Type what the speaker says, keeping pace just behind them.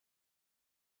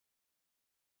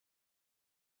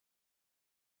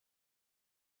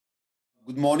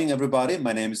Good morning, everybody.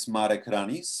 My name is Marek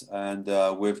Ranis, and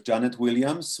with Janet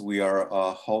Williams, we are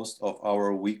a host of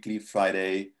our weekly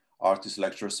Friday artist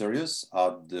lecture series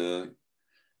at the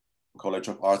College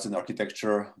of Arts and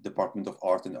Architecture, Department of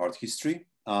Art and Art History.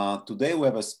 Today we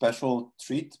have a special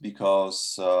treat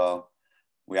because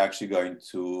we're actually going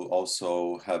to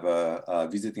also have a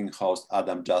visiting host,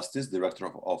 Adam Justice, director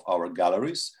of our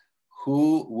galleries,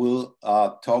 who will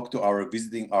talk to our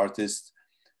visiting artist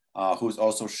who's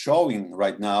also showing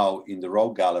right now in the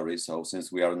Rowell gallery. So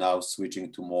since we are now switching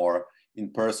to more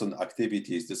in-person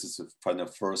activities, this is kind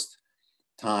of first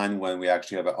time when we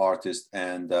actually have an artist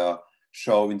and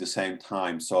show in the same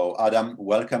time. So Adam,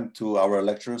 welcome to our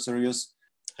lecture series.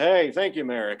 Hey, thank you,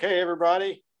 Marek. Hey,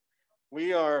 everybody.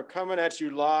 We are coming at you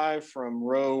live from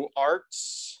Rowell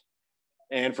Arts.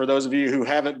 And for those of you who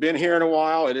haven't been here in a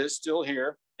while, it is still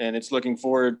here. And it's looking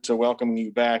forward to welcoming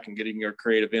you back and getting your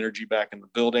creative energy back in the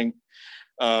building.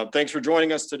 Thanks for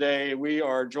joining us today. We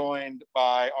are joined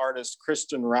by artist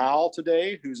Kristen Rowell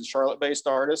today, who's a Charlotte-based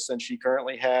artist, and she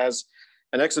currently has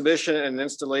an exhibition and an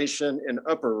installation in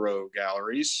Upper Row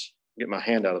Galleries. Get my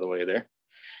hand out of the way there.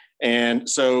 And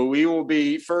so we will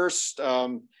be first,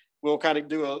 we'll kind of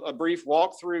do a brief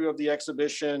walkthrough of the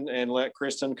exhibition and let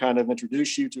Kristen kind of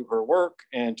introduce you to her work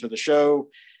and to the show.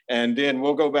 And then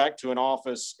we'll go back to an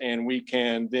office and we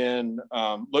can then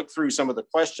look through some of the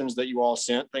questions that you all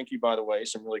sent. Thank you, by the way,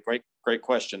 some really great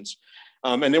questions.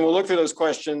 And then we'll look through those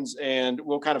questions and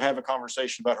we'll kind of have a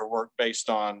conversation about her work based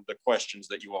on the questions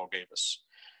that you all gave us.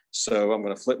 So I'm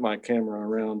going to flip my camera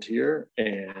around here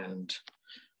and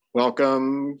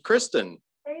welcome, Kristen.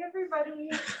 Hey, everybody.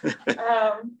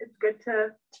 It's good to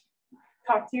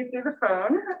talk to you through the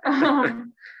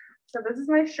phone. So this is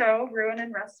my show, Ruin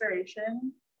and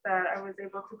Restoration, that I was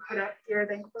able to put up here,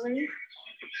 thankfully.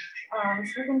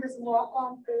 So we can just walk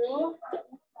on through.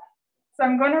 So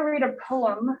I'm going to read a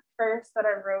poem first that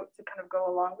I wrote to kind of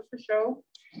go along with the show.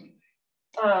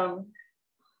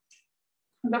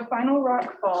 The final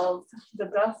rock falls, the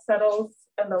dust settles,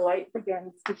 and the light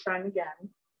begins to shine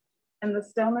again. In the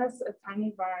stillness, a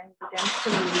tiny vine begins to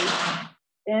move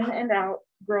in and out,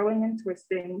 growing and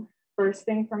twisting,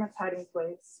 bursting from its hiding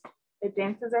place. It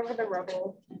dances over the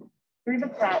rubble, through the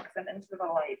cracks and into the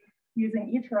light. Using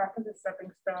each rock as a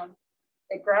stepping stone,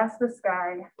 it grasps the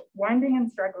sky, winding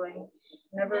and struggling,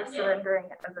 never surrendering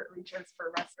as it reaches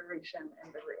for restoration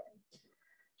in the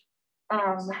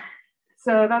ruin.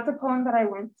 So that's a poem that I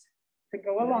went to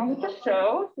go along with the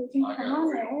show. So you can come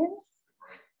on in.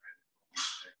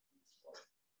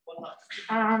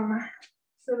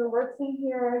 So the works in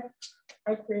here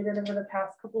I created over the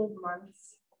past couple of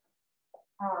months.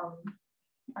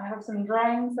 I have some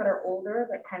drawings that are older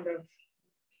that kind of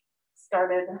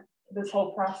started this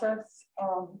whole process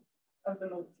of the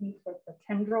motif with the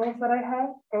tendrils that I have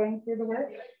going through the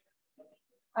work.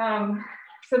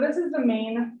 So this is the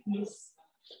main piece,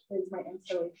 is my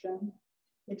installation,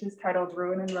 which is titled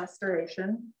Ruin and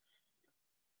Restoration.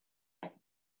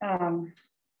 And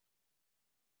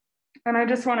I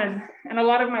just wanted, in a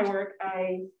lot of my work,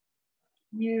 I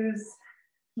use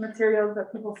materials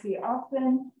that people see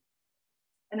often.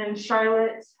 And in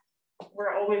Charlotte,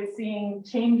 we're always seeing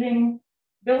changing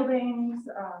buildings,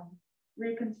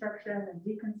 reconstruction and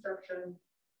deconstruction.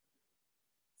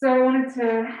 So I wanted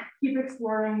to keep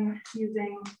exploring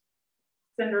using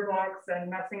cinder blocks and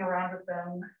messing around with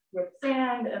them with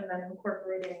sand and then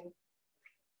incorporating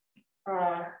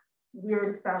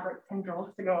weird fabric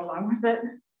tendrils to go along with it.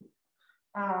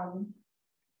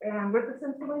 And with this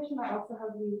installation, I also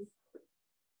have these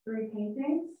 3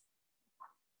 paintings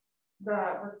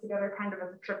that work together kind of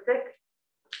as a triptych.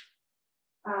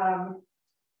 I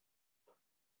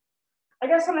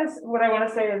guess what I want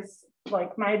to say is,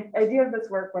 like, my idea of this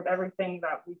work with everything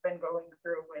that we've been going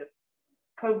through with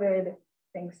COVID,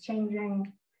 things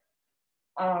changing,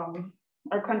 our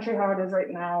country, how it is right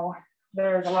now,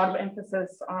 there's a lot of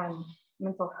emphasis on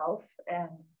mental health and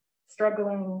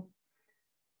struggling,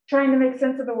 trying to make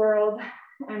sense of the world.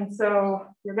 And so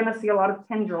you're going to see a lot of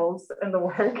tendrils in the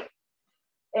work.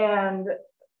 And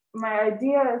my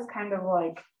idea is kind of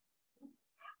like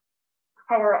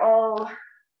how we're all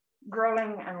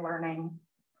growing and learning,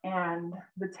 and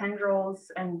the tendrils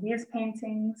and these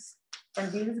paintings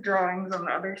and these drawings on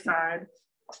the other side,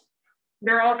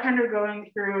 they're all kind of going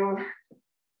through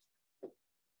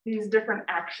these different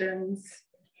actions.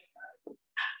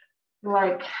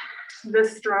 Like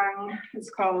this drawing is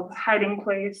called Hiding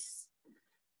Place.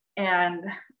 And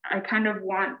I kind of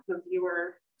want the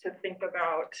viewer to think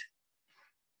about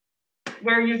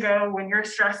where you go when you're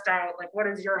stressed out, like what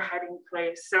is your hiding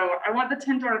place? So I want the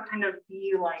tendril to kind of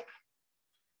be like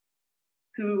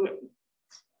who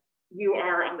you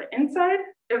are on the inside,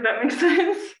 if that makes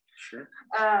sense. Sure.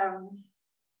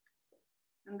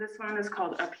 And this one is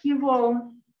called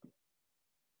upheaval.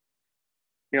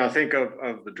 You know, I think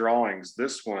of the drawings,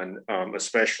 this one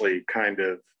especially kind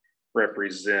of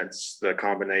represents the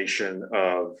combination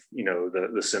of, you know,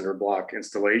 the cinder block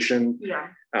installation, Yeah.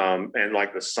 And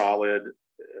like the solid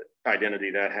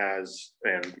identity that has,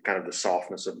 and kind of the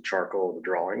softness of the charcoal of the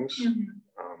drawings. Mm-hmm.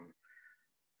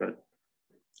 But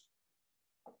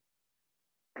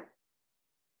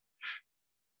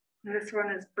this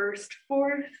one is burst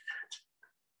forth.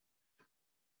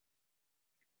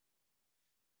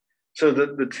 so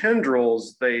the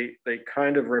tendrils, they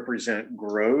kind of represent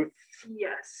growth.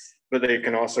 Yes. But they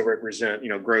can also represent, you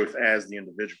know, growth as the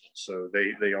individual. So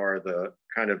they are the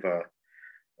kind of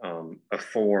a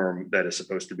form that is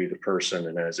supposed to be the person,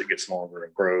 and as it gets longer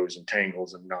and grows and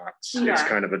tangles and knots, it's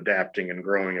kind of adapting and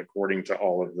growing according to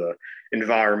all of the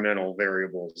environmental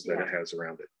variables that it has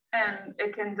around it. And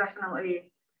it can definitely,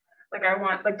 like, I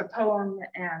want like the poem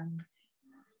and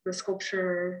the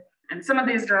sculpture, and some of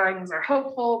these drawings are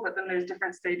hopeful, but then there's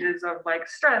different stages of like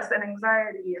stress and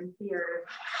anxiety and fear.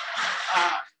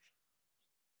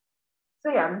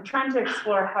 So yeah, I'm trying to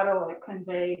explore how to like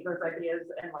convey those ideas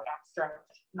in like abstract,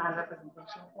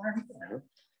 non-representational forms.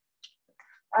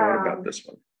 What about this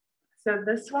one? So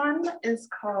this one is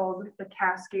called The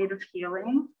Cascade of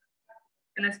Healing.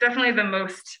 And it's definitely the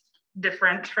most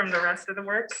different from the rest of the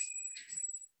work.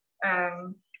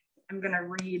 I'm gonna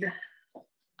read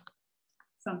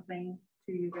something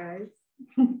to you guys.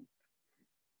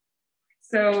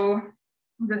 So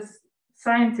this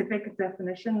scientific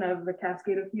definition of the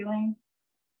cascade of healing: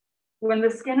 when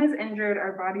the skin is injured,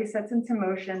 our body sets into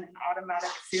motion an automatic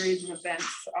series of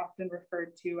events, often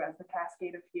referred to as the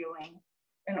cascade of healing.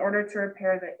 In order to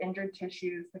repair the injured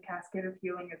tissues, the cascade of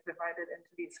healing is divided into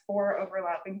these 4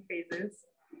 overlapping phases: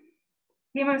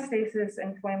 hemostasis,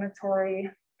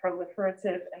 inflammatory,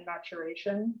 proliferative, and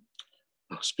maturation.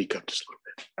 Oh, speak up just a little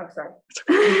bit. Oh,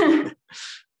 sorry. Do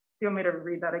you want me to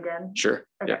read that again? Sure.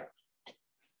 Okay.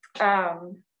 Yeah.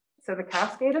 So the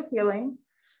cascade of healing: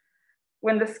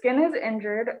 when the skin is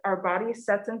injured, our body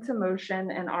sets into motion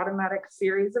an automatic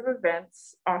series of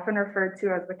events, often referred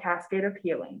to as the cascade of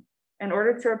healing. In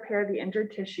order to repair the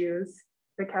injured tissues,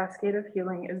 the cascade of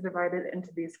healing is divided into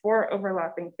these 4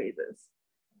 overlapping phases: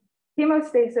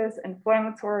 hemostasis,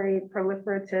 inflammatory,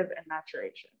 proliferative, and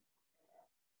maturation.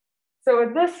 So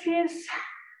with this piece,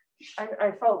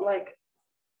 I felt like,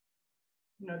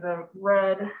 you know, the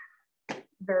red,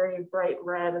 very bright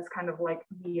red is kind of like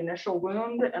the initial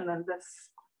wound, and then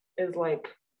this is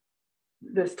like,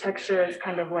 this texture is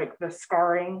kind of like the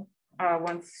scarring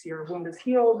once your wound is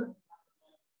healed,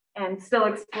 and still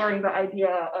exploring the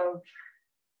idea of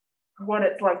what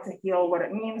it's like to heal, what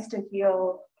it means to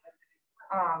heal,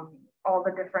 all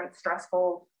the different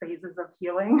stressful phases of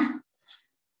healing.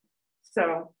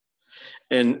 So.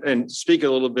 And speak a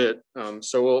little bit.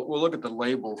 So we'll look at the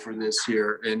label for this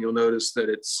here, and you'll notice that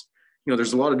it's, you know,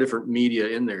 there's a lot of different media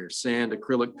in there: sand,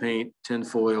 acrylic paint,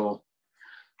 tinfoil.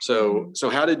 So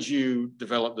how did you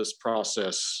develop this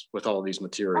process with all these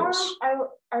materials?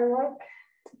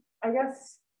 I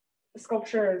guess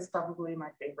sculpture is probably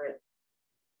my favorite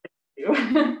thing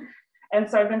to do. And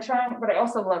so I've been trying, but I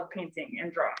also love painting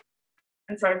and drawing.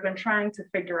 And so I've been trying to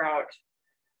figure out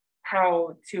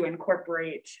how to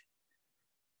incorporate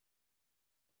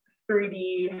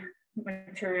 3D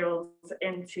materials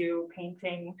into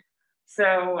painting. So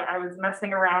I was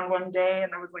messing around one day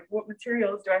and I was like, what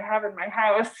materials do I have in my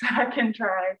house that I can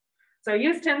try? So I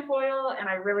used tinfoil, and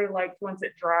I really liked, once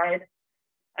it dried,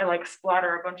 I like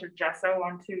splatter a bunch of gesso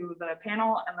onto the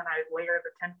panel, and then I layer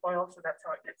the tinfoil, so that's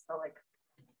how it gets the like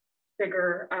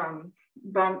bigger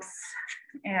bumps.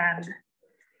 And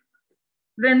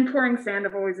then pouring sand,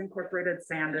 I've always incorporated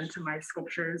sand into my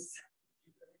sculptures.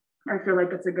 I feel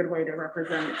like it's a good way to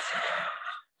represent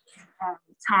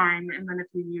time. And then if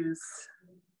you use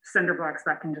cinder blocks,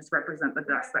 that can just represent the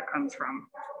dust that comes from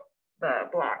the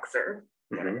blocks or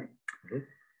whatever.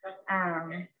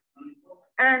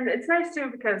 And it's nice too,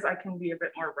 because I can be a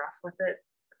bit more rough with it.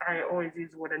 I always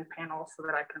use wooden panels so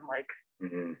that I can like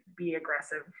be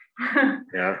aggressive.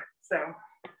 Yeah. So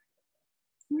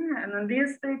yeah, and then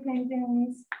these 3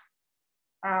 paintings.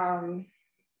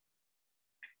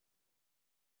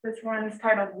 This one is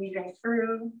titled Weaving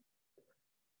Through,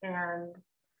 and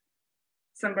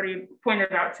somebody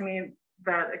pointed out to me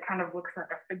that it kind of looks like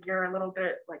a figure a little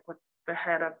bit, like with the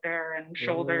head up there and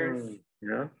shoulders.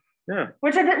 Yeah.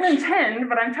 Which I didn't intend,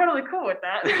 but I'm totally cool with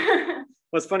that.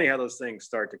 Well, it's funny how those things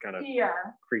start to kind of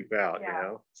creep out, you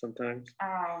know, sometimes.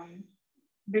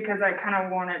 Because I kind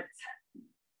of wanted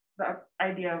the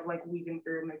idea of like weaving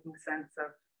through, making sense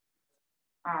of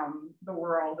the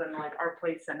world and like our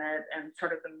place in it, and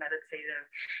sort of the meditative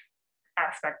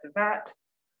aspect of that.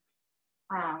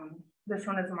 This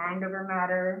one is mind over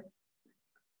matter,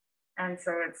 and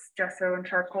so it's gesso and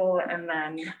charcoal, and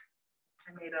then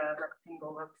I made a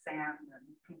rectangle of sand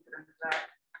and painted into that.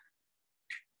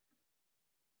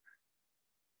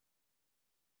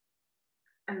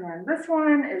 And then this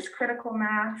one is critical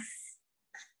mass.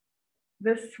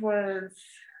 This was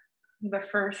the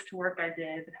first work I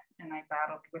did, and I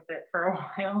battled with it for a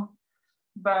while.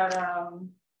 But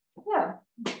yeah,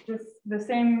 just the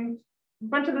same,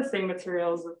 bunch of the same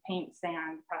materials of paint,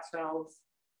 sand, pastels.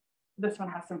 This one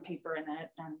has some paper in it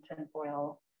and tin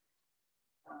foil.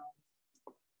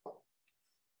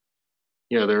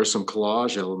 Yeah, there are some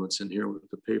collage elements in here with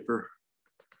the paper.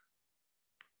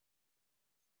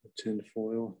 Tin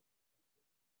foil.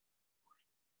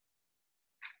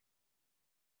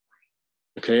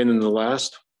 Okay, and then the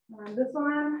last? This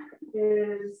one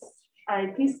is, I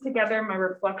pieced together my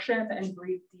reflection and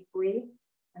breathe deeply.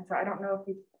 And so I don't know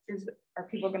if are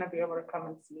people going to be able to come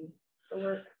and see the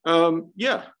work?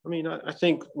 Yeah, I mean, I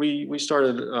think we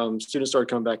started, students started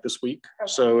coming back this week.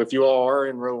 Okay. So if you all are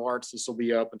in Rowell Arts, this will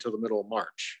be up until the middle of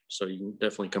March. So you can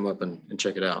definitely come up and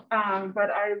check it out. But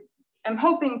I'm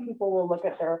hoping people will look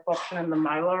at their reflection in the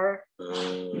Mylar.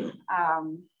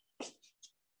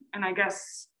 And I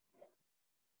guess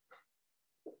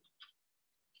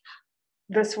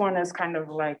this one is kind of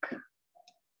like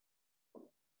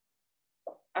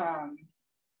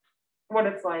what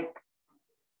it's like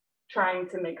trying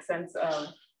to make sense of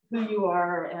who you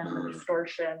are and the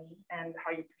distortion and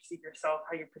how you perceive yourself,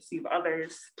 how you perceive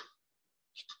others,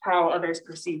 how others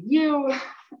perceive you,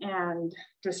 and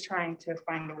just trying to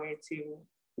find a way to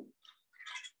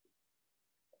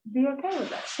be okay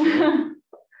with it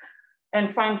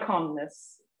and find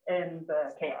calmness in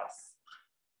the chaos.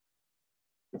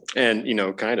 And,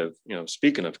 kind of,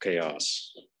 speaking of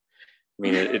chaos, I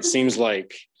mean, it seems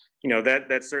like,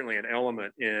 that's certainly an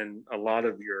element in a lot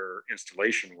of your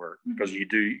installation work, because you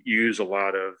do use a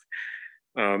lot of,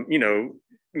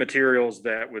 materials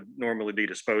that would normally be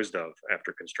disposed of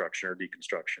after construction or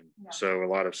deconstruction. Yeah. So a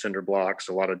lot of cinder blocks,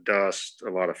 a lot of dust, a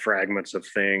lot of fragments of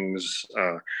things,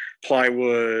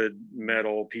 plywood,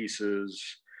 metal pieces.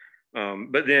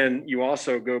 But then you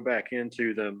also go back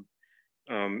into them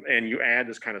and you add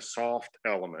this kind of soft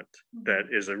element that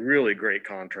is a really great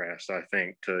contrast, I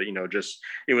think, to, just,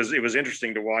 it was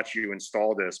interesting to watch you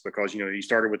install this, because, you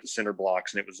started with the cinder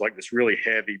blocks and it was like this really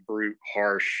heavy, brute,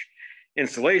 harsh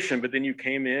installation, but then you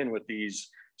came in with these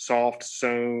soft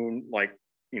sewn, like,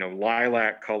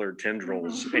 lilac colored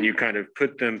tendrils, and you kind of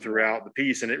put them throughout the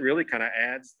piece, and it really kind of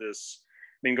adds this,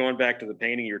 I mean, going back to the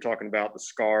painting, you're talking about the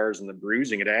scars and the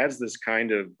bruising, it adds this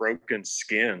kind of broken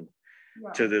skin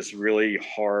to this really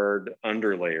hard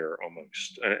underlayer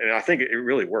almost, and I think it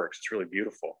really works. It's really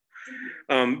beautiful.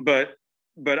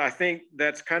 But I think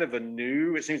that's kind of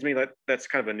it seems to me that that's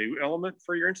kind of a new element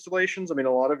for your installations. I mean,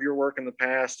 a lot of your work in the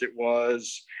past, it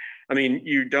was, I mean,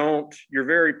 you're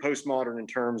very postmodern in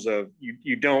terms of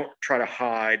you don't try to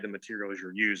hide the materials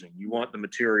you're using. You want the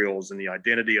materials and the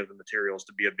identity of the materials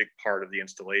to be a big part of the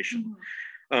installation.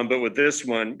 But with this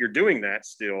one, you're doing that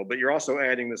still, but you're also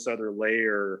adding this other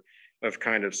layer of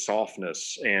kind of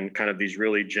softness and kind of these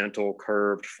really gentle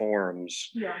curved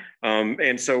forms. Yeah.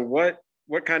 And so what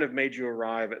kind of made you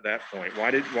arrive at that point?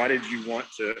 Why did you want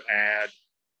to add,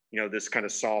 this kind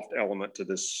of soft element to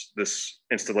this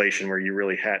installation where you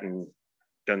really hadn't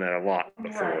done that a lot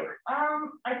before? Right.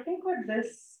 I think with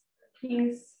this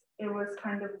piece, it was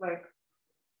kind of like,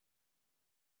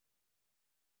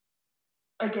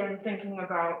 again, thinking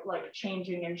about like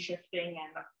changing and shifting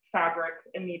and fabric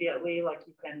immediately, like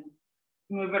you can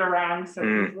move it around so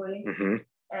easily.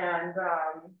 And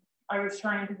I was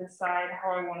trying to decide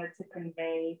how I wanted to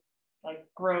convey like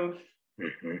growth.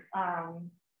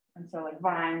 And so like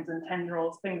vines and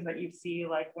tendrils, things that you see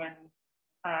like when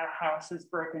a house is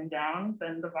broken down,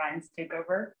 then the vines take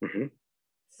over.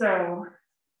 So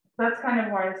that's kind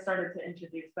of why I started to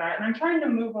introduce that. And I'm trying to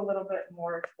move a little bit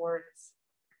more towards,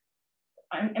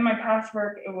 in my past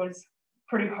work, it was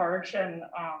pretty harsh and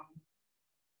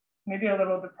maybe a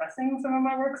little depressing. Some of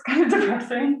my work's kind of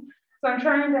depressing. So I'm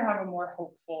trying to have a more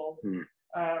hopeful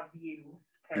view,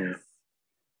 because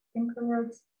I think the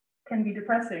words can be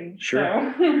depressing.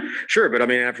 Sure. So. Sure, but I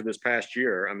mean, after this past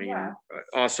year, I mean,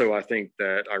 also I think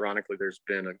that ironically there's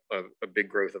been a big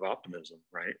growth of optimism,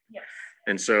 right? Yes.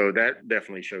 And so that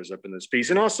definitely shows up in this piece.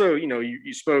 And also,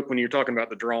 you spoke when you're talking about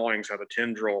the drawings, how the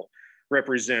tendril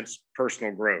represents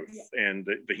personal growth and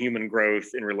the human growth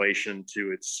in relation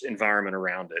to its environment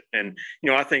around it. And,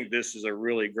 I think this is a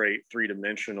really great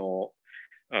three-dimensional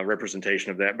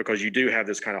representation of that, because you do have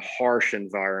this kind of harsh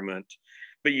environment,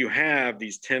 but you have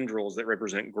these tendrils that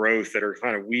represent growth that are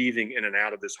kind of weaving in and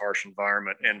out of this harsh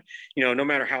environment. And, no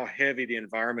matter how heavy the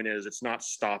environment is, it's not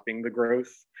stopping the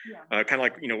growth. Kind of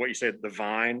like, what you said, the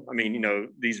vine. I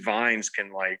mean, these vines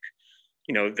can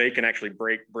they can actually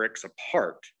break bricks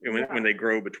apart when they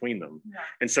grow between them.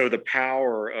 And so the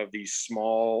power of these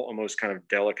small, almost kind of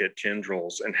delicate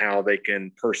tendrils and how they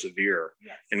can persevere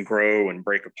and grow and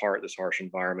break apart this harsh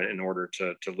environment in order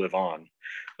to live on.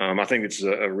 I think it's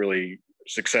a really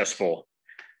successful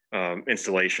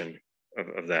installation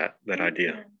of that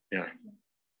idea. Yeah.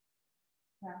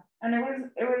 And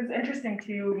it was interesting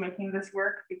too, making this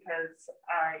work, because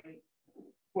I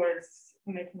was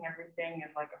making everything in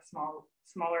like a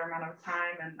smaller amount of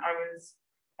time, and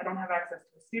I don't have access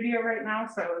to a studio right now,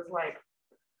 so it was like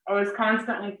I was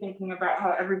constantly thinking about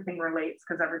how everything relates,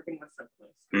 because everything was so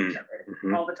close to each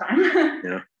other all the time.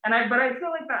 But I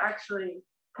feel like that actually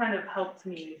kind of helped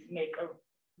me make a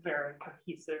very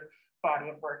cohesive body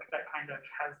of work that kind of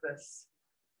has this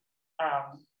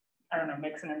I don't know,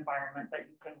 makes an environment that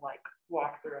you can like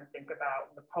walk through and think about.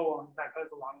 And the poem that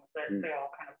goes along with it, they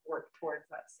all kind of work towards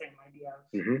that same idea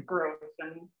of growth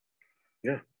and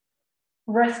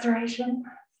restoration.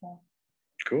 So.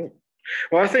 Cool.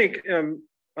 Well, I think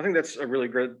that's a really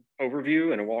good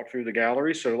overview and a walk through the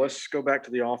gallery. So let's go back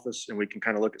to the office and we can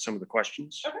kind of look at some of the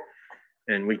questions. Okay.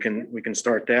 And we can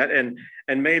start that. And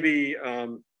maybe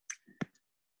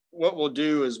what we'll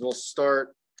do is we'll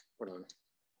start, hold on.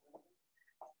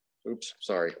 Oops,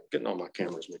 sorry, getting all my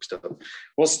cameras mixed up.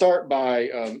 We'll start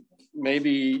by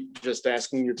maybe just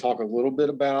asking you to talk a little bit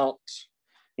about,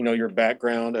 your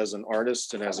background as an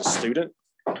artist and as a student.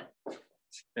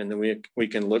 And then we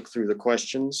can look through the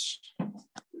questions.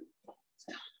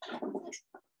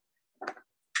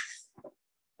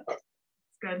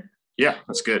 Good. Yeah,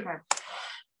 that's good. Okay.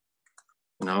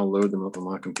 And I'll load them up on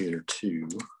my computer too.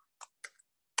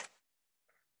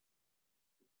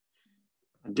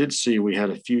 I did see we had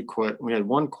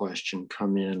one question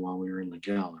come in while we were in the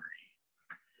gallery.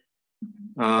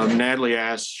 Natalie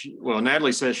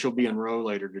says she'll be in Rowell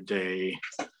later today,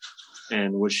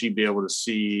 and would she be able to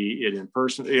see it in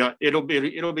person? Yeah, it'll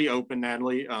be open,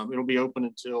 Natalie. It'll be open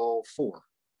until 4.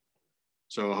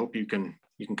 So I hope you can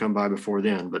come by before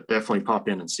then, but definitely pop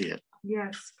in and see it.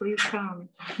 Yes, please come.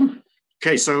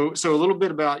 Okay, so a little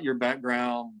bit about your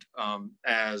background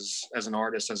as an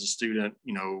artist, as a student,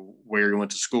 where you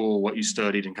went to school, what you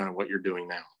studied, and kind of what you're doing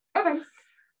now. Okay.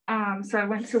 So I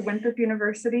went to Winthrop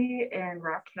University in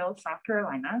Rock Hill, South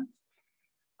Carolina.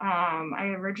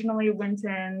 I originally went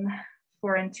in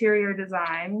for interior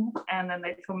design, and then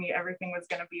they told me everything was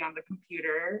going to be on the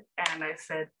computer, and I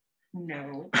said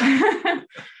no.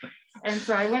 And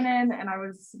so I went in and I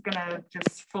was gonna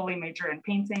just fully major in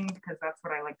painting, because that's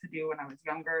what I liked to do when I was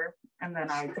younger. And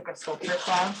then I took a sculpture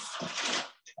class,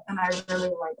 and I really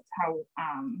liked how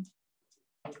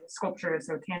sculpture is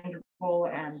so tangible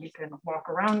and you can walk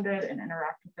around it and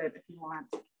interact with it if you want.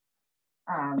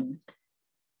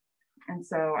 And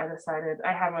so I decided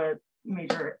I have a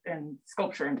major in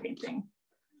sculpture and painting.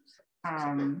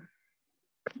 And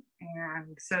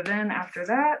so then after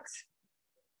that,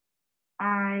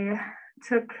 I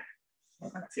took,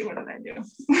 let's see, what did I do?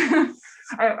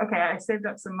 I saved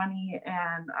up some money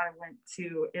and I went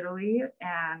to Italy,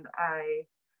 and I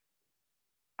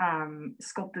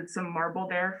sculpted some marble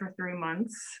there for 3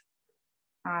 months.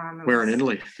 Where in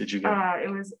Italy did you go?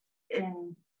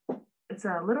 It's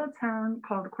a little town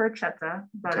called COA+A,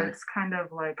 but it's kind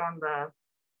of like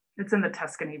it's in the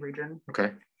Tuscany region.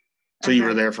 Okay. So you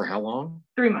were there for how long?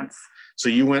 3 months. So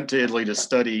you went to Italy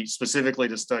specifically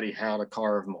to study how to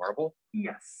carve marble?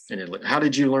 Yes. In Italy. How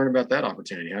did you learn about that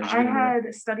opportunity? How did you I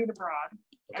had studied abroad,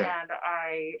 and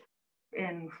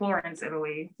in Florence,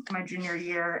 Italy, my junior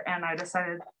year, and I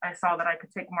saw that I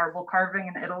could take marble carving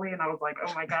in Italy, and I was like,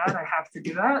 oh my God, I have to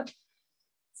do that.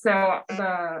 So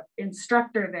the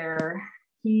instructor there,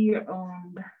 he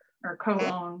owned or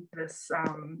co-owned this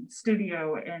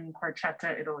studio in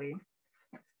COA+A, Italy,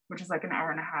 which is like an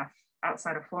hour and a half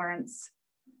outside of Florence.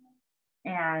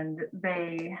 And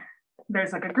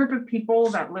there's like a group of people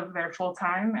that live there full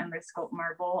time, and they sculpt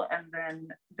marble, and then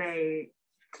they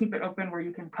keep it open where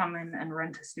you can come in and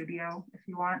rent a studio if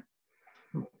you want.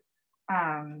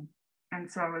 And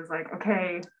so I was like,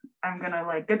 okay, I'm gonna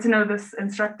like get to know this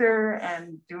instructor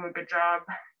and do a good job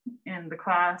in the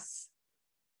class,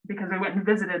 because I went and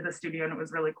visited the studio and it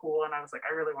was really cool. And I was like,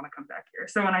 I really want to come back here.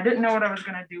 So when I didn't know what I was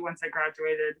gonna do once I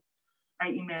graduated, I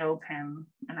emailed him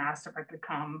and asked if I could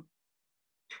come.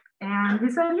 And he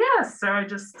said yes. So I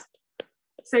just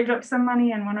saved up some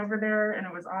money and went over there, and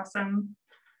it was awesome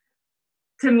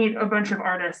to meet a bunch of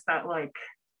artists that like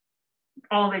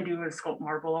all they do is sculpt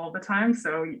marble all the time.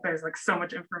 So there's like so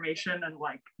much information and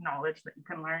like knowledge that you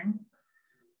can learn.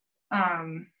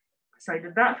 So I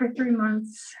did that for 3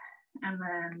 months, and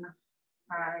then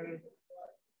I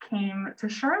came to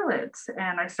Charlotte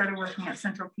and I started working at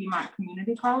Central Piedmont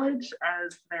Community College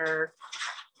as their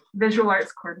visual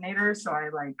arts coordinator. So I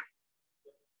like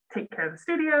take care of the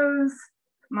studios,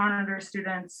 monitor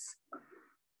students.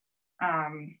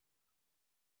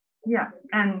 Yeah,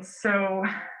 and so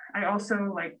I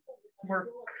also like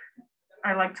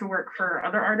I like to work for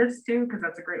other artists too, because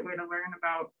that's a great way to learn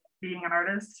about being an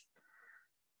artist.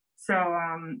 So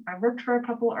I worked for a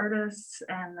couple artists,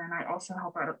 and then I also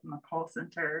help out in the call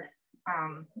center,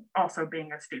 also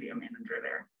being a studio manager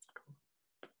there.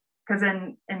 Because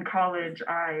in college,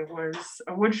 I was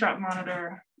a woodshop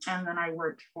monitor, and then I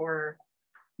worked for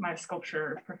my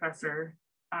sculpture professor,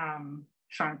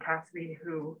 Sean Cassidy,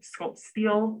 who sculpts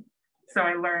steel. So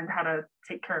I learned how to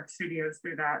take care of studios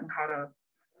through that and how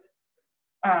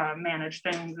to manage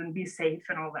things and be safe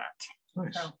and all that.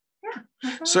 Nice. So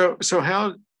yeah. So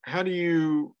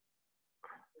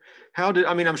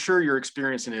I mean, I'm sure your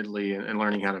experience in Italy and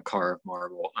learning how to carve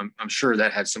marble, I'm sure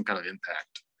that had some kind of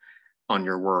impact on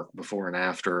your work before and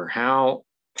after. Are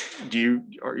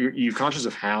you conscious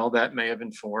of how that may have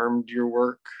informed your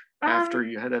work after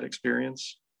you had that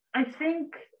experience? I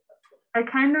think I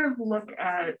kind of look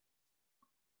at,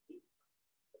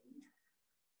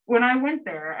 when I went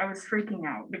there, I was freaking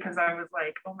out because I was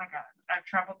like, oh my God, I've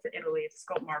traveled to Italy to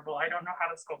sculpt marble. I don't know how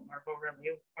to sculpt marble,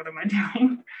 really. What am I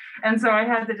doing? And so I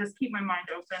had to just keep my mind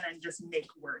open and just make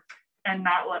work and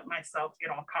not let myself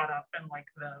get all caught up in like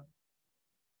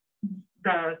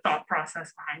the thought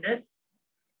process behind it.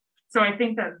 So I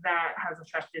think that has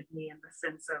affected me in the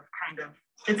sense of kind of,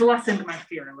 it's lessened my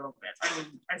fear a little bit. I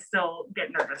mean, I still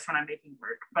get nervous when I'm making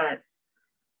work, but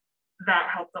that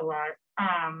helped a lot.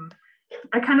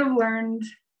 I kind of learned,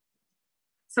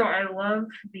 so I love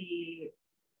the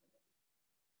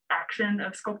action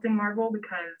of sculpting marble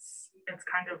because it's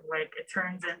kind of like, it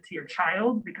turns into your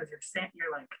child because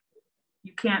you're like,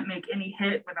 you can't make any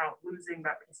hit without losing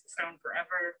that piece of stone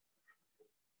forever.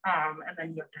 And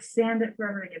then you have to sand it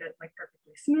forever to get it like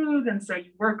perfectly smooth. And so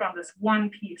you work on this one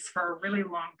piece for a really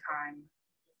long time.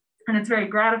 And it's very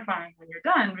gratifying when you're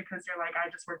done because you're like, I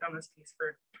just worked on this piece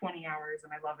for 20 hours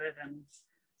and I love it.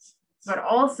 But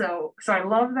also, so I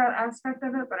love that aspect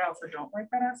of it, but I also don't like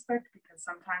that aspect because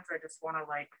sometimes I just want to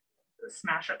like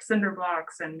smash up cinder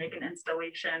blocks and make an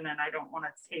installation, and I don't want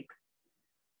to take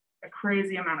a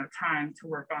crazy amount of time to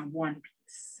work on one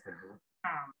piece.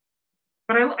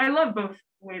 But I love both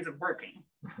ways of working,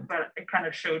 but it kind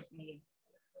of showed me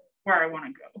where I want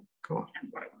to go. Cool.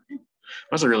 And what I want to do.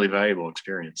 That's a really valuable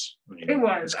experience. I mean, it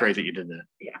was. It's great that you did that.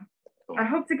 Yeah. Cool. I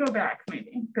hope to go back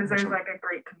maybe because there's like a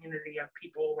great community of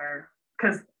people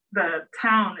because the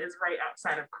town is right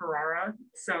outside of Carrara.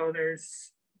 So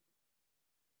there's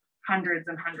hundreds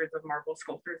and hundreds of marble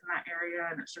sculptors in that area.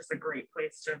 And it's just a great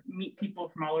place to meet people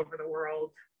from all over the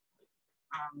world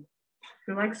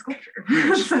who like sculpture.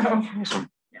 So awesome.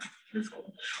 Yeah, it's cool.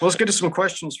 Well, let's get to some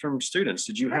questions from students.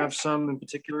 Did you have some in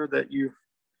particular that you?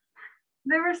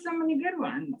 There were so many good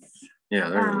ones. Yeah,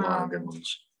 there are a lot of good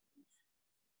ones.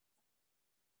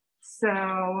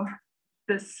 So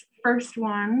this first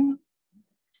one,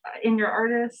 in your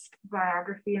artist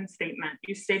biography and statement,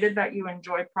 you stated that you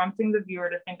enjoy prompting the viewer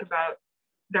to think about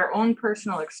their own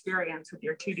personal experience with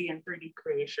your 2D and 3D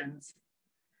creations.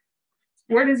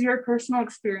 Where does your personal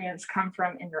experience come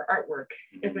from in your artwork?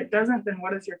 If it doesn't, then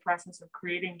what is your process of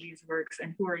creating these works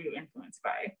and who are you influenced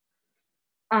by?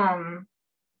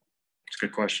 It's a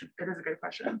good question. It is a good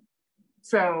question.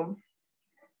 So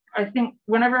I think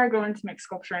whenever I go in to make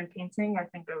sculpture and painting, I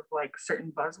think of like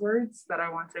certain buzzwords that I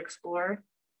want to explore.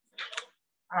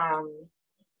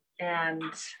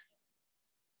 And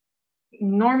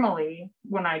normally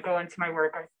when I go into my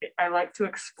work, I like to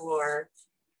explore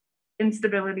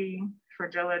instability,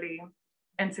 fragility,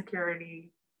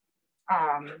 insecurity,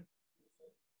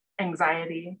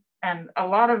 anxiety. And a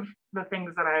lot of the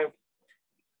things that I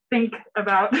think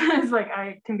about is like,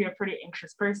 I can be a pretty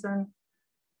anxious person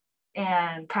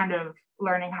and kind of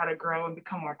learning how to grow and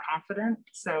become more confident.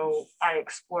 So I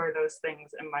explore those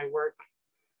things in my work.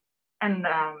 And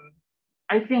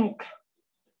I think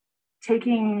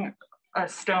taking a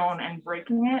stone and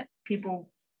breaking it, people,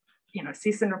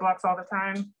 see cinder blocks all the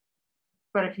time.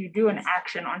 But if you do an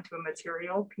action onto a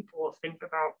material, people will think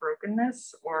about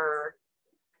brokenness or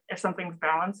if something's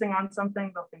balancing on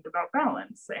something, they'll think about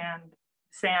balance, and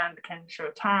sand can show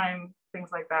time, things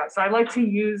like that. So I like to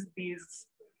use these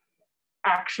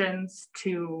actions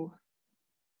to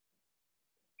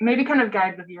maybe kind of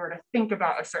guide the viewer to think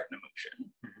about a certain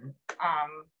emotion.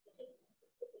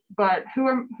 But who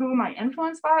am I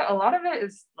influenced by? A lot of it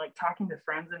is like talking to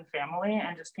friends and family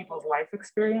and just people's life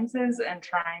experiences and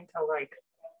trying to like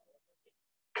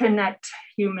connect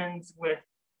humans with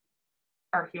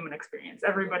our human experience.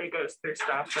 Everybody goes through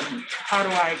stuff, and how do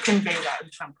I convey that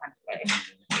in some kind of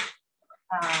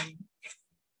way?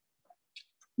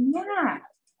 Yeah.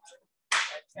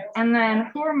 And then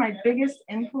who are my biggest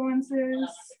influences?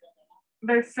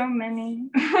 There's so many,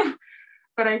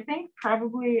 but I think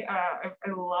probably I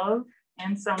love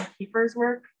Anselm Kiefer's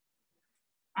work.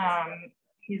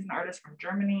 He's an artist from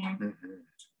Germany.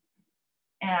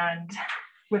 And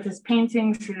with his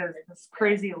paintings, he does this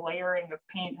crazy layering of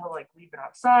paint. He'll like leave it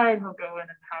outside. He'll go in and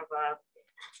have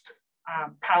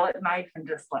a palette knife and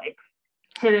just like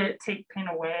hit it, take paint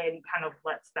away, and kind of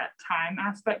lets that time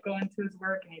aspect go into his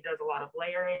work. And he does a lot of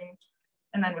layering.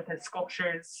 And then with his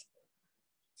sculptures,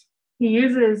 he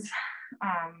uses,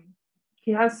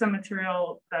 he has some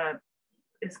material that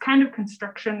is kind of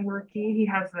construction worky. He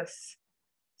has this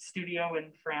studio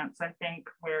in France, I think,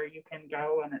 where you can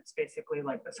go and it's basically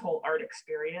like this whole art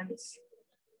experience.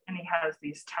 And he has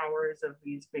these towers of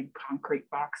these big concrete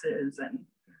boxes and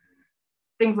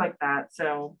things like that.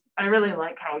 So I really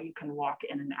like how you can walk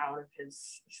in and out of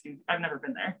his studio. I've never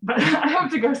been there, but I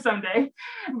hope to go someday.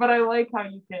 But I like how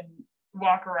you can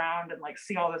walk around and like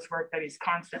see all this work that he's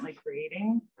constantly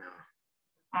creating.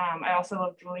 I also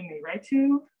love Julie May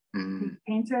Raitu, who's a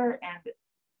painter, and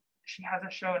she has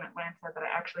a show in Atlanta that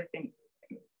I actually think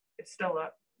is still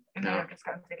up. It may have just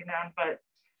gotten taken down, but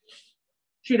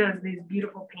she does these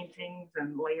beautiful paintings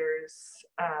and layers,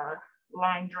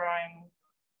 line drawing.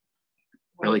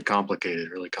 Really complicated,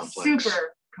 really complex.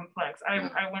 Super complex.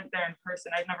 I went there in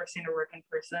person. I'd never seen her work in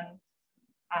person.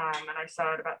 And I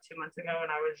saw it about 2 months ago,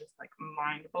 and I was just like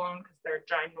mind blown because they're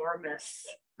ginormous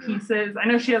pieces. I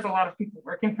know she has a lot of people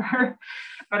working for her,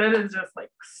 but it is just like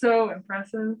so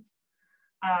impressive.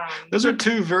 Those are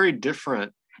two very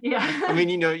different. Yeah. I mean,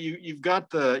 you know, you've got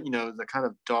the, you know, the kind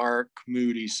of dark,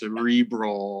 moody,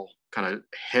 cerebral, kind of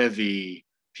heavy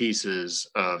pieces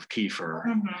of Kiefer,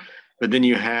 but then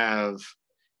you have,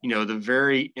 you know, the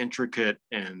very intricate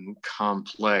and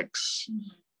complex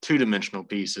two-dimensional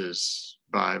pieces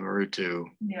by Marutu.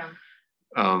 Yeah.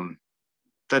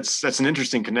 That's an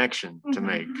interesting connection to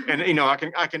make. And, you know, I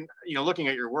can, you know, looking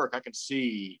at your work, I can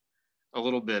see a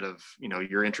little bit of, you know,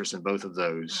 your interest in both of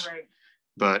those. Right.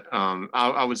 But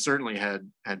I would certainly had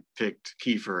picked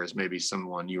Kiefer as maybe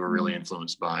someone you were really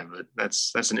influenced by, but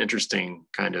that's an interesting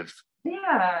kind of.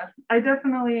 Yeah, I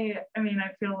definitely, I mean,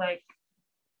 I feel like,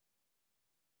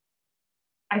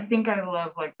 I think I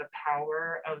love like the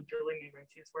power of Julie May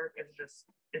Raitu's work. It's just,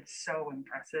 it's so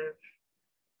impressive.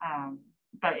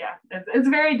 But yeah, it's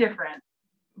very different,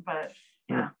 but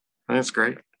yeah. That's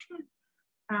great.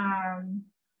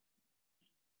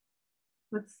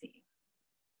 Let's see.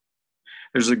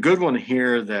 There's a good one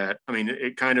here that, I mean,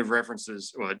 it kind of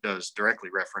references, well, it does directly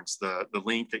reference the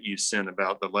link that you sent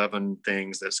about the 11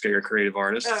 things that scare creative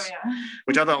artists,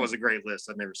 which I thought was a great list.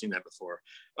 I've never seen that before.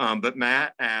 But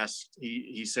Matt asked,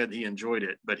 he said he enjoyed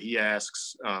it, but he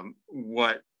asks,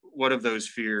 what of those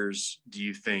fears do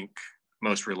you think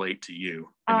most relate to you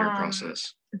in your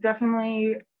process?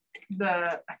 Definitely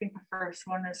I think the first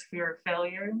one is fear of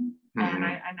failure. And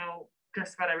I know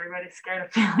just about everybody's scared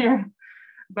of failure.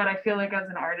 But I feel like as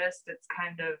an artist, it's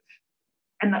kind of,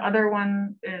 and the other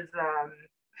one is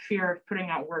fear of putting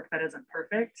out work that isn't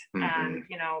perfect. And,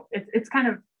 you know, it's kind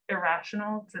of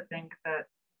irrational to think that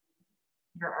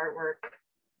your artwork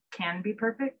can be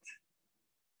perfect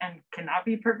and cannot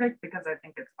be perfect, because I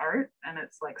think it's art and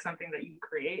it's like something that you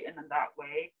create, and in that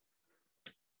way,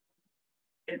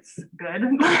 it's good.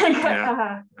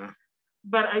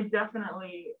 But I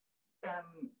definitely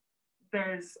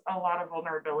there's a lot of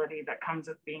vulnerability that comes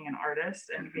with being an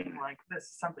artist and being like, this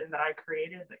is something that I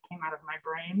created that came out of my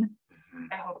brain.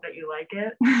 I hope that you like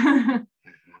it.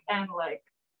 And like,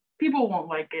 people won't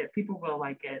like it, people will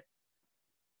like it.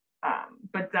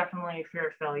 But definitely fear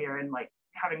of failure and like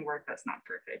having work that's not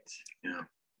perfect.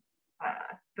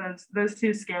 Those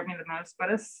two scared me the most, but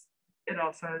it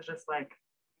also is just like,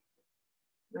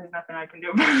 there's nothing I can do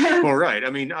about it. Well, right. I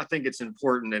mean, I think it's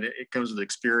important, and it comes with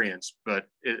experience, but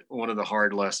one of the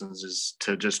hard lessons is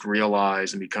to just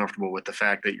realize and be comfortable with the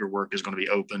fact that your work is going to be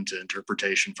open to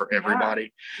interpretation for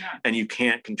everybody. And you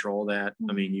can't control that.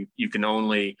 I mean, you can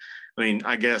only, I mean,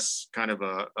 I guess kind of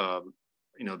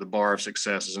the bar of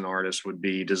success as an artist would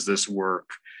be, does this work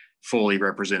fully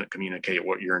represent and communicate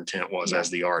what your intent was as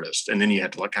the artist? And then you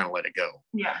have to kind of let it go.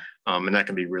 Yeah. And that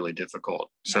can be really difficult.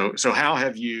 So how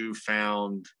have you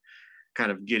found kind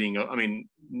of getting, I mean,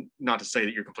 not to say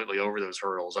that you're completely over those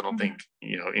hurdles. I don't think,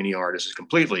 any artist is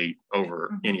completely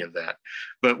over any of that,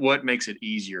 but what makes it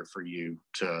easier for you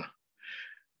to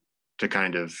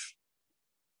kind of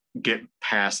get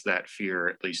past that fear,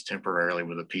 at least temporarily,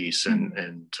 with a piece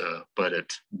and to let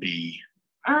it be?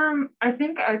 I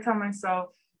think I tell myself,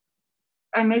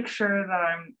 I make sure that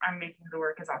I'm making the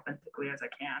work as authentically as I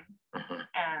can.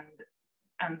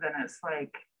 And then it's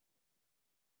like,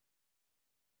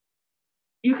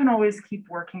 you can always keep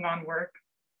working on work,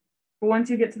 but once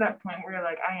you get to that point where you're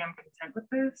like, I am content with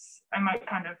this, I might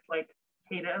kind of like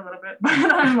hate it a little bit, but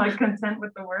I'm like content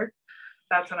with the work.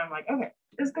 That's when I'm like, okay,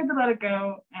 it's good to let it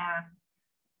go. And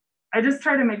I just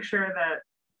try to make sure that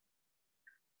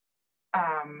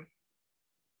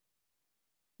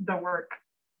the work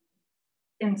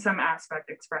in some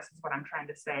aspect expresses what I'm trying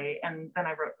to say. And then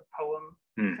I wrote the poem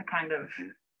to kind of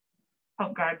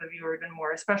help guide the viewer even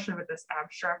more, especially with this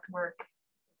abstract work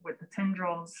with the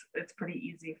tendrils. It's pretty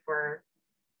easy for,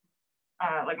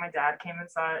 like my dad came and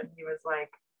saw it and he was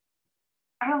like,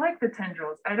 I like the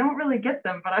tendrils. I don't really get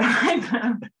them, but I like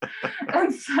them.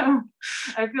 And so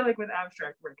I feel like with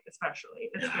abstract work, especially,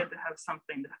 it's good to have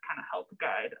something to kind of help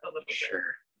guide a little bit.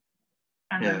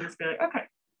 And then just be like, okay.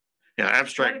 Yeah,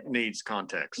 abstract needs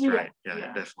context, right? Yeah,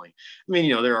 definitely. I mean,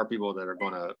 there are people that are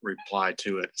going to reply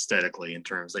to it aesthetically in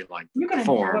terms they like the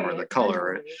form or the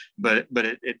color, but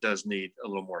it does need a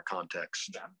little more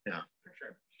context. Yeah, for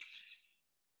sure.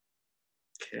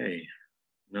 Okay,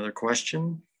 another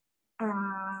question.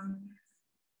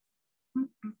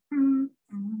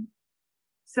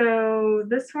 So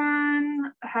this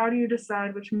one, how do you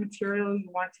decide which material you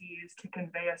want to use to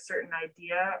convey a certain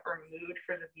idea or mood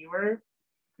for the viewer?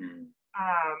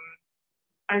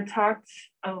 I talked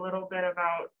a little bit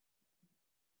about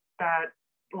that,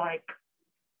 like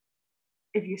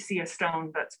if you see a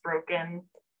stone that's broken,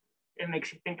 it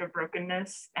makes you think of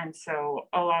brokenness. And so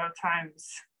a lot of times,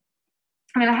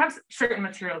 I mean, I have certain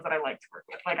materials that I like to work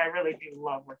with. Like I really do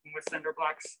love working with cinder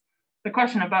blocks. The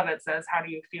question above it says, how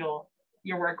do you feel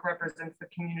your work represents the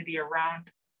community around,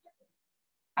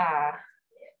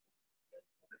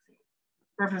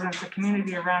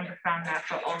 the found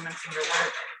natural elements in your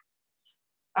work.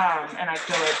 And I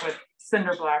feel like with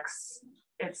cinder blocks,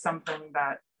 it's something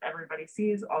that everybody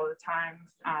sees all the time.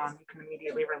 You can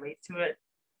immediately relate to it.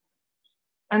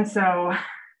 And so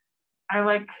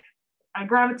I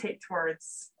gravitate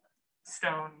towards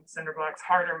stone, cinder blocks,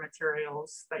 harder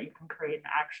materials that you can create an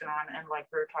action on. And like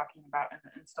we were talking about in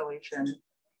the installation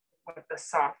with the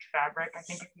soft fabric, I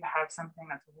think if you have something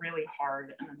that's really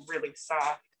hard and then really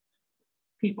soft,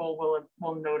 people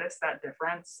will notice that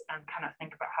difference and kind of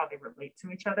think about how they relate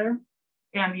to each other.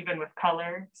 And even with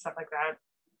color, stuff like that.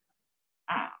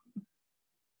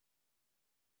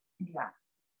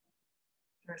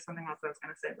 There's something else I was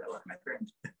going to say, but I left my brain.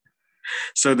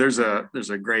 So there's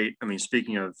a great, I mean,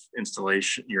 speaking of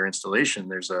your installation,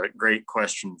 there's a great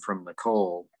question from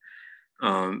Nicole,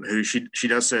 who she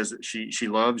does says that she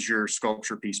loves your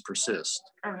sculpture piece Persist.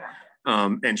 Oh,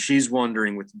 yeah. And she's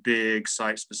wondering, with big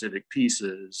site-specific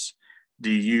pieces,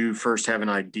 do you first have an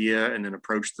idea and then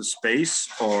approach the space,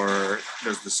 or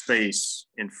does the space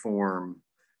inform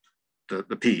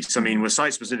the piece? I mean, with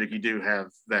site-specific, you do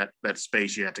have that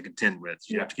space you have to contend with.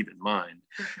 You have to keep it in mind.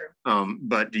 For sure.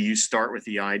 But do you start with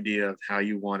the idea of how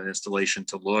you want an installation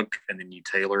to look, and then you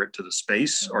tailor it to the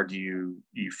space, or do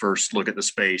you first look at the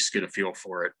space, get a feel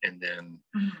for it, and then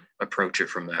approach it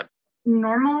from that?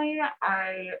 Normally,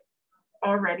 I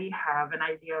already have an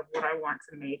idea of what I want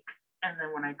to make, and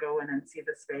then when I go in and see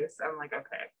the space, I'm like,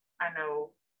 okay, I know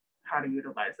how to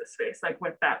utilize the space. Like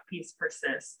with that piece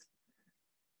Persist,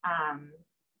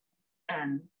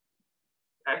 and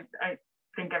I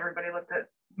think everybody looked at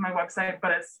my website,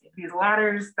 but it's these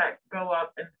ladders that go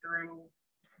up and through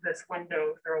this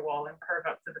window through a wall and curve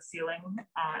up to the ceiling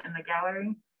in the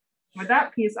gallery. With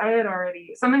that piece, I had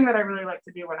already, something that I really like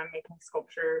to do when I'm making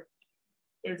sculpture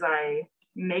is I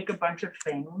make a bunch of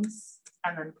things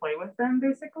and then play with them,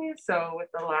 basically. So with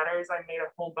the ladders, I made a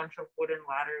whole bunch of wooden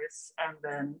ladders and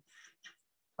then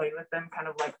play with them kind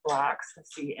of like blocks to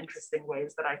see interesting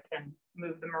ways that I can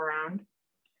move them around.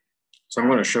 So I'm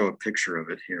going to show a picture of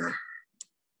it here.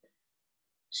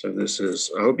 So this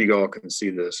is, I hope you all can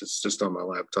see this. It's just on my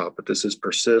laptop, but this is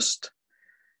Persist.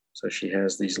 So she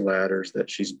has these ladders that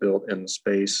she's built in the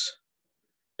space.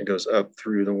 It goes up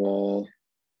through the wall.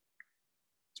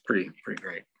 It's pretty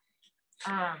great.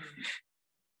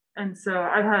 And so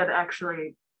I had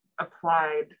actually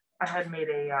applied, I had made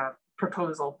a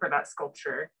proposal for that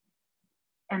sculpture.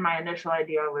 And my initial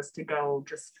idea was to go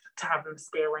just to have them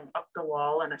scaling up the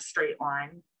wall in a straight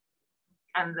line.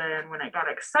 And then when it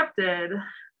got accepted,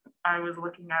 I was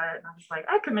looking at it and I was like,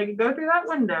 I could make it go through that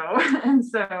window. And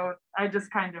so I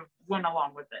just kind of went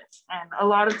along with it. And a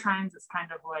lot of times it's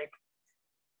kind of like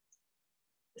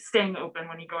staying open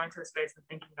when you go into a space and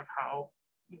thinking of how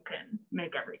you can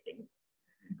make everything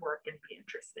work and be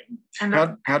interesting. And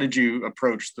how did you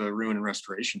approach the ruin and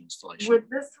restoration installation? With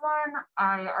this one,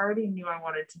 I already knew I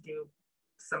wanted to do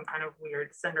some kind of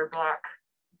weird cinder block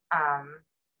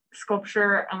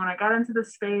sculpture. And when I got into the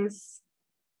space,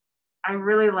 I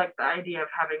really liked the idea of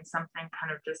having something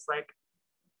kind of just like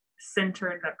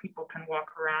centered that people can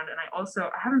walk around. And I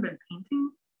haven't been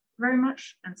painting very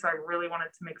much. And so I really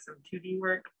wanted to make some 2D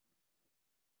work.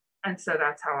 And so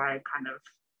that's how I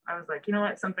was like, you know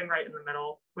what, something right in the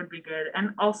middle would be good.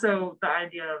 And also the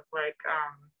idea of like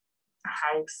a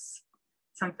house,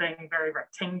 something very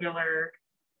rectangular.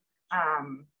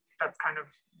 That's kind of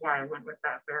why I went with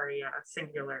that very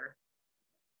singular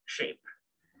shape.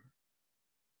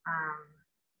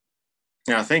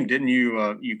 Yeah, I think, didn't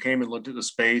you, you came and looked at the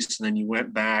space and then you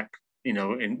went back,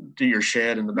 into your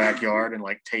shed in the backyard and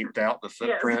like taped out the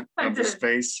footprint of the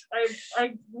space?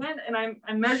 I went and I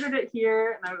measured it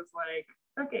here and I was like,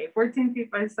 okay, 14 feet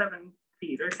by 7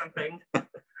 feet or something.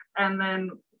 And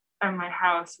then at my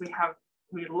house,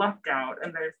 we lucked out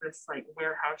and there's this like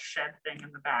warehouse shed thing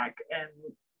in the back. And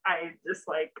I just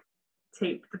like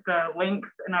taped the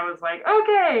length and I was like,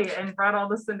 okay, and brought all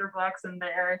the cinder blocks in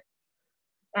there.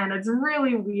 And it's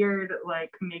really weird,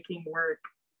 like making work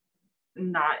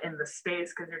not in the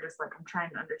space because you're just like, I'm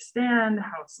trying to understand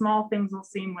how small things will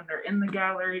seem when they're in the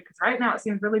gallery. Because right now it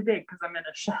seems really big because I'm in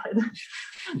a shed.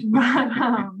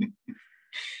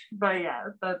 But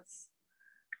yeah, that's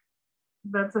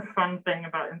a fun thing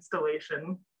about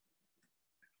installation.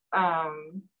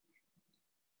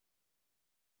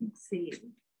 Let's see.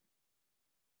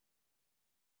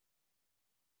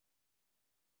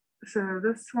 So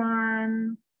this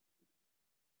one,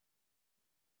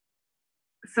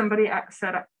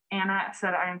 Anna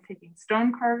said, I am taking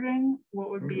stone carving. What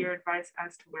would be your advice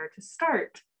as to where to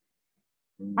start?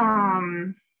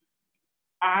 I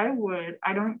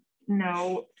don't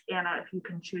know, Anna, if you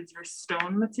can choose your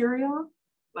stone material,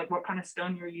 like what kind of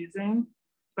stone you're using,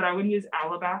 but I would use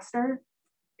alabaster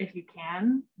if you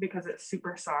can, because it's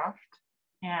super soft.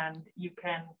 And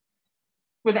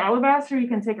with alabaster, you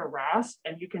can take a rasp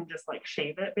and you can just like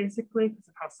shave it basically because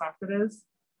of how soft it is.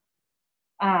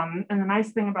 And the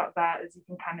nice thing about that is you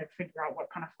can kind of figure out what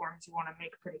kind of forms you want to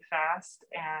make pretty fast.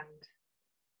 And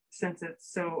since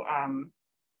it's so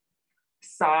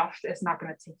soft, it's not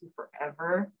going to take you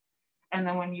forever. And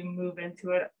then when you move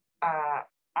into it, how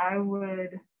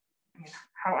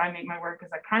I make my work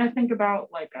is I kind of think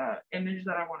about like a image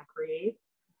that I want to create.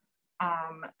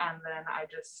 And then I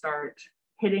just start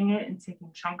hitting it and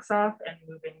taking chunks off and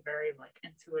moving very like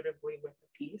intuitively with the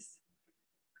piece.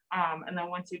 And then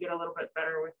once you get a little bit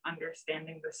better with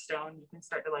understanding the stone, you can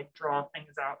start to like draw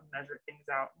things out and measure things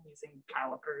out using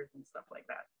calipers and stuff like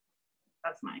that.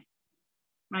 That's my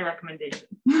recommendation.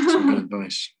 That's good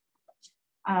advice.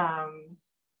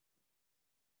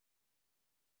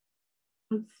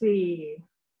 Let's see.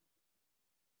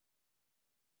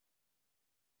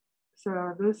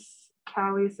 So this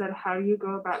Callie said, how do you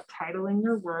go about titling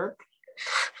your work?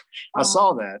 I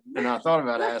saw that and I thought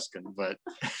about asking, but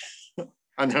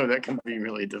I know that can be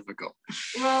really difficult.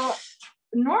 Well,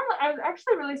 normally, I was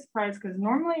actually really surprised because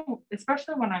normally,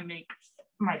 especially when I make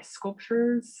my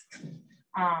sculptures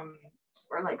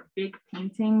or like big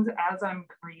paintings, as I'm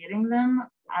creating them,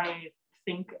 I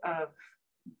think of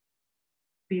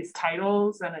these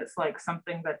titles and it's like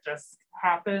something that just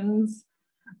happens.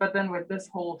 But then with this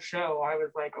whole show, I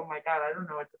was like, oh my God, I don't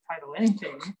know what to title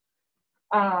anything.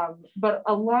 But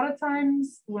a lot of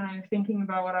times when I'm thinking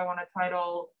about what I want to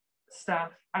title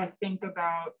stuff, I think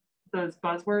about those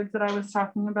buzzwords that I was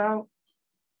talking about.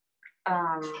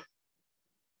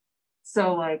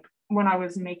 So like when I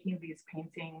was making these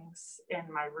paintings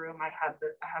in my room, I have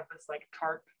this like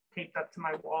tarp taped up to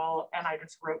my wall, and I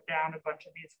just wrote down a bunch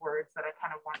of these words that I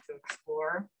kind of want to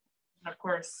explore. And of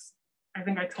course, I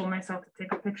think I told myself to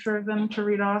take a picture of them to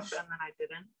read off, and then I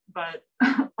didn't. But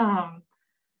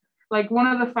like one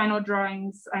of the final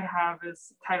drawings I have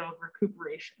is titled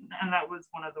recuperation, and that was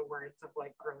one of the words of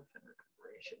like growth and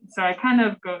recuperation. So I kind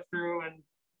of go through and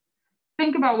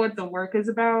think about what the work is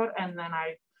about, and then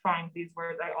I find these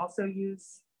words.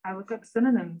 I look up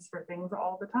synonyms for things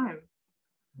all the time.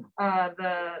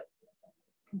 The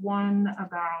one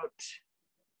about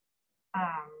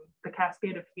The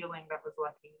cascade of healing that was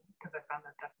lucky, because I found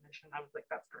that definition. I was like,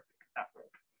 that's perfect, that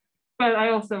works. But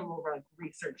I also will like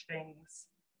research things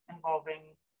involving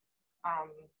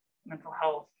mental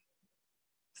health,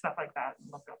 stuff like that,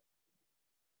 and look up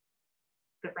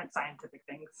different scientific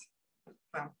things.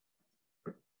 So.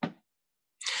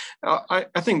 I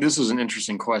think this is an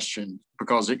interesting question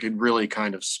because it could really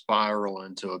kind of spiral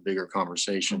into a bigger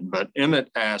conversation. But Emmett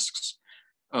asks,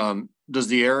 does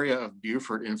the area of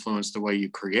Beaufort influence the way you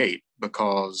create?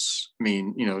 Because, I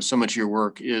mean, you know, so much of your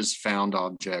work is found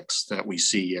objects that we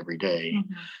see every day.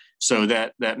 Mm-hmm. So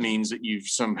that means that you've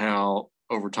somehow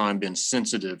over time been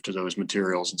sensitive to those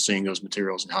materials and seeing those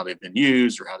materials and how they've been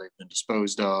used or how they've been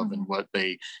disposed of, mm-hmm. and what they,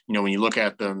 you know, when you look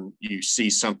at them, you see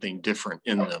something different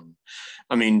in them.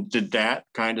 I mean, did that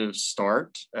kind of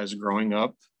start as growing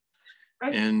up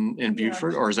in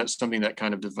Beaufort, or is that something that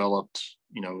kind of developed,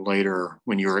 you know, later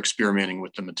when you were experimenting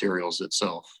with the materials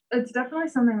itself? It's definitely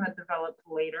something that developed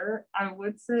later. I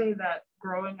would say that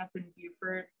growing up in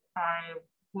Beaufort, I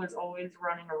was always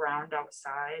running around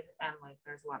outside, and like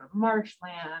there's a lot of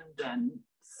marshland and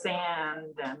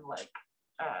sand and like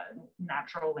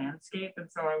natural landscape,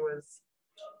 and so I was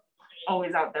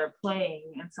always out there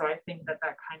playing, and so I think that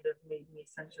kind of made me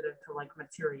sensitive to like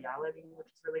materiality, which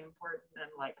is really important,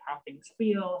 and like how things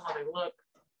feel, how they look.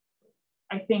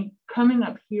 I think coming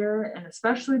up here, and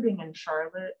especially being in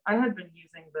Charlotte, I had been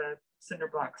using the cinder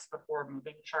blocks before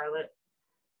moving to Charlotte,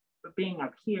 but being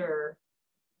up here,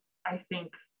 I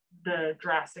think the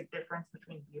drastic difference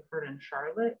between Beaufort and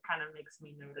Charlotte kind of makes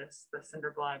me notice the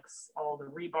cinder blocks, all the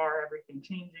rebar, everything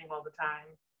changing all the time.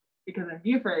 Because in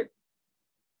Beaufort,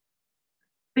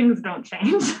 things don't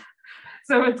change.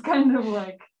 So it's kind of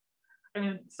like, I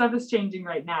mean, stuff is changing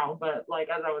right now, but like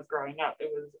as I was growing up, it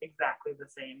was exactly the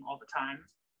same all the time.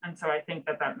 And so I think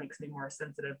that makes me more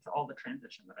sensitive to all the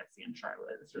transition that I see in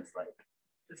Charlotte. It's just like,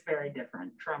 it's very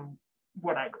different from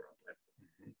what I grew up with.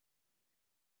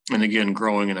 And again,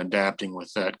 growing and adapting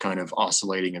with that kind of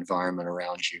oscillating environment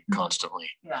around you constantly.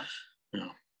 Yeah. Yeah.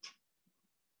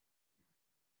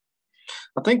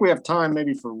 I think we have time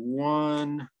maybe for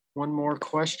one more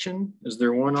question. Is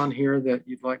there one on here that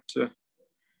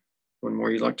one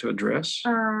more you'd like to address?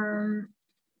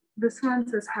 This one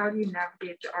says, how do you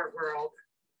navigate the art world?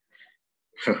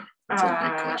 That's a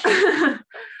big question.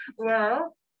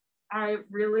 Well, I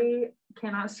really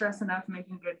cannot stress enough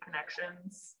making good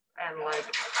connections and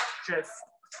like just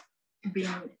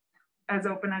being as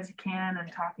open as you can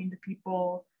and talking to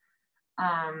people.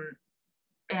 And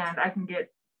I can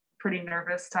get pretty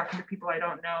nervous talking to people I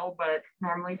don't know, but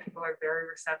normally people are very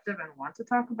receptive and want to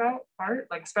talk about art,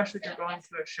 like especially if you're going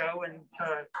to a show and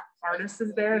the artist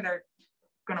is there, they're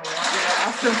going to want you to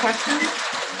ask them questions.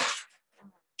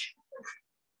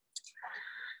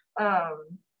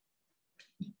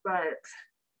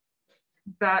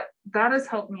 But that has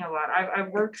helped me a lot. I've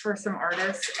worked for some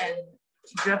artists, and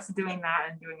just doing that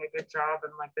and doing a good job,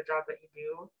 and like the job that you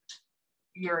do,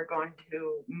 you're going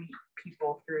to meet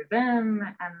people through them.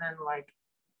 And then like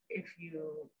if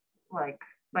you like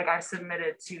I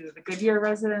submitted to the Goodyear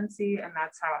residency, and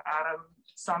that's how Adam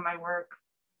saw my work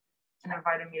and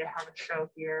invited me to have a show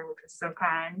here, which is so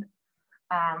kind.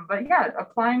 But yeah,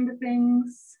 applying to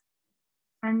things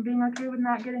and being okay with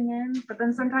not getting in, but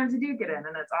then sometimes you do get in,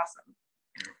 and it's awesome.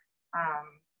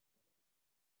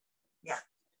 Yeah,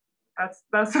 that's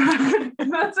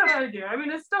what I do. I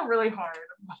mean, it's still really hard,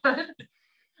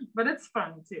 but it's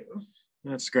fun too.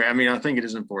 That's great. I mean, I think it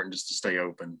is important just to stay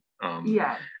open.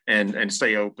 Yeah. And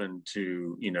stay open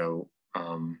to, you know,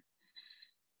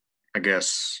 I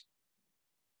guess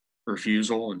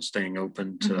refusal, and staying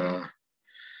open to, mm-hmm.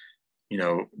 you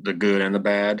know, the good and the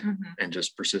bad, mm-hmm. and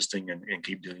just persisting and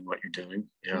keep doing what you're doing.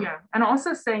 Yeah. Yeah. And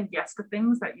also saying yes to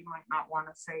things that you might not want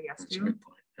to say yes That's to. A good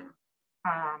point.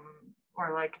 Yeah.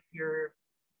 Or like if you're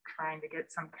trying to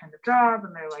get some kind of job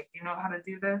and they're like, you know how to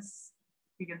do this?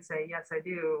 You can say, yes, I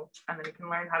do. And then you can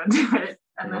learn how to do it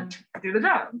and then do the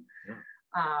job.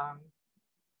 Yeah.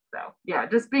 So yeah,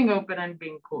 just being open and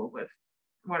being cool with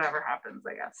whatever happens,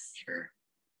 I guess. Sure.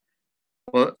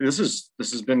 Well, this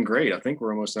has been great. I think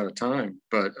we're almost out of time,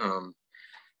 but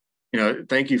you know,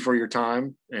 thank you for your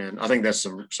time. And I think that's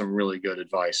some really good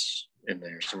advice in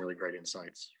there, some really great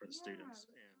insights for the students.